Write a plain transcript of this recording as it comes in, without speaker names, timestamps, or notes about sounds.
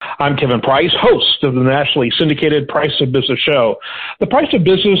I'm Kevin Price, host of the nationally syndicated Price of Business show. The Price of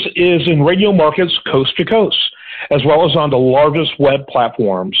Business is in radio markets coast to coast, as well as on the largest web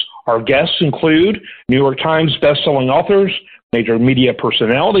platforms. Our guests include New York Times bestselling authors, major media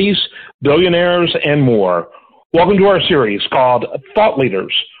personalities, billionaires, and more. Welcome to our series called Thought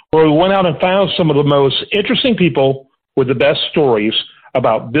Leaders, where we went out and found some of the most interesting people with the best stories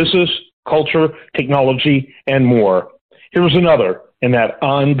about business, culture, technology, and more. Here's another in that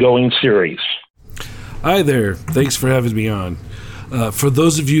ongoing series. Hi there. Thanks for having me on. For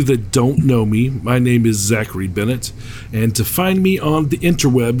those of you that don't know me, my name is Zachary Bennett, and to find me on the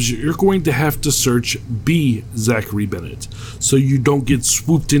interwebs, you're going to have to search B. Zachary Bennett, so you don't get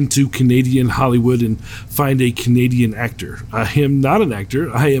swooped into Canadian Hollywood and find a Canadian actor. I am not an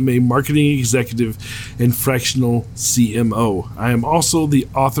actor. I am a marketing executive and fractional CMO. I am also the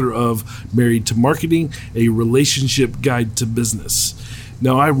author of Married to Marketing, a relationship guide to business.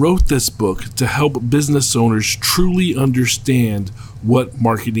 Now, I wrote this book to help business owners truly understand what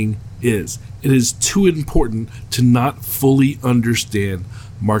marketing is. It is too important to not fully understand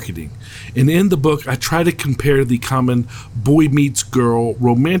marketing. And in the book, I try to compare the common boy meets girl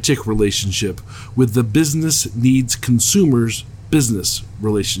romantic relationship with the business needs consumers business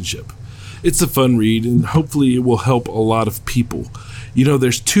relationship. It's a fun read, and hopefully it will help a lot of people. You know,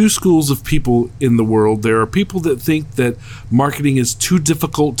 there's two schools of people in the world. There are people that think that marketing is too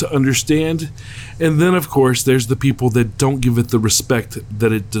difficult to understand. And then, of course, there's the people that don't give it the respect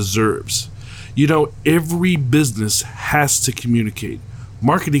that it deserves. You know, every business has to communicate.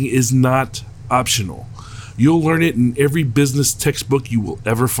 Marketing is not optional. You'll learn it in every business textbook you will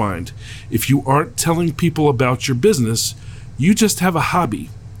ever find. If you aren't telling people about your business, you just have a hobby.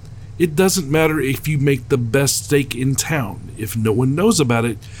 It doesn't matter if you make the best steak in town. If no one knows about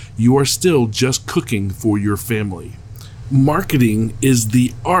it, you are still just cooking for your family. Marketing is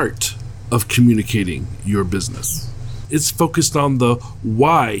the art of communicating your business. It's focused on the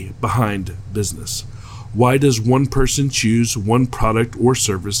why behind business. Why does one person choose one product or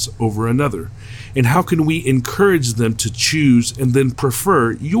service over another? And how can we encourage them to choose and then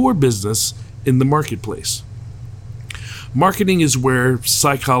prefer your business in the marketplace? Marketing is where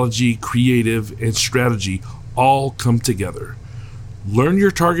psychology, creative, and strategy all come together. Learn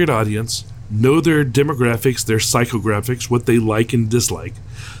your target audience, know their demographics, their psychographics, what they like and dislike,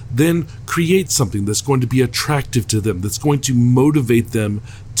 then create something that's going to be attractive to them, that's going to motivate them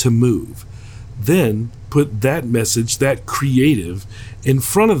to move. Then put that message, that creative, in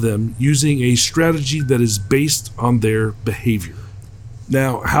front of them using a strategy that is based on their behavior.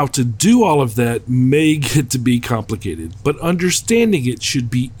 Now, how to do all of that may get to be complicated, but understanding it should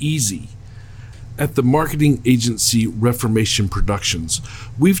be easy. At the marketing agency Reformation Productions,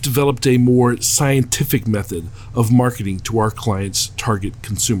 we've developed a more scientific method of marketing to our clients' target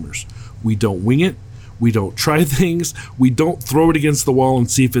consumers. We don't wing it, we don't try things, we don't throw it against the wall and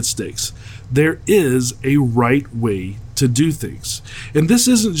see if it sticks. There is a right way to do things. And this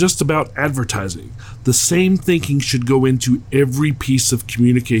isn't just about advertising. The same thinking should go into every piece of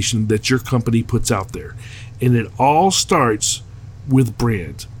communication that your company puts out there. And it all starts with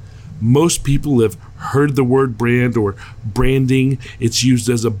brand. Most people have heard the word brand or branding. It's used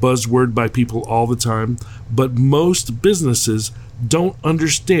as a buzzword by people all the time. But most businesses don't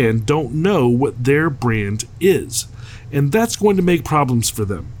understand, don't know what their brand is. And that's going to make problems for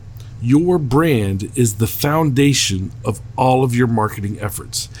them. Your brand is the foundation of all of your marketing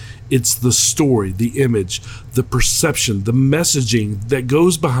efforts. It's the story, the image, the perception, the messaging that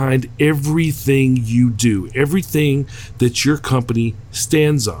goes behind everything you do, everything that your company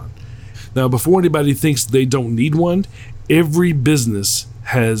stands on. Now, before anybody thinks they don't need one, every business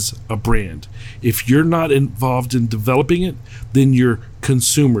has a brand. If you're not involved in developing it, then your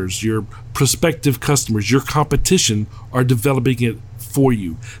consumers, your prospective customers, your competition are developing it for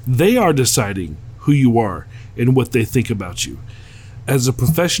you. They are deciding who you are and what they think about you. As a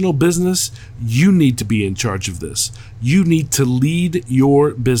professional business, you need to be in charge of this. You need to lead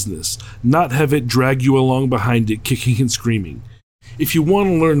your business, not have it drag you along behind it, kicking and screaming. If you want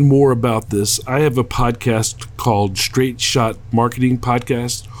to learn more about this, I have a podcast called Straight Shot Marketing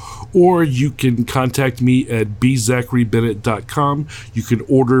Podcast, or you can contact me at bzacharybennett.com. You can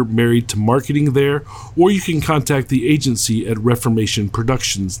order Married to Marketing there, or you can contact the agency at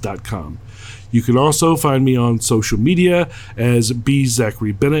reformationproductions.com. You can also find me on social media as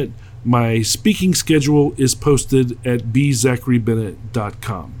bzacharybennett. My speaking schedule is posted at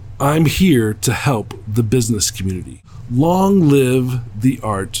bzacharybennett.com. I'm here to help the business community. Long live the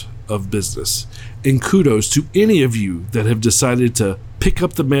art of business. And kudos to any of you that have decided to pick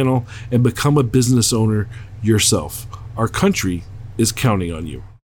up the mantle and become a business owner yourself. Our country is counting on you.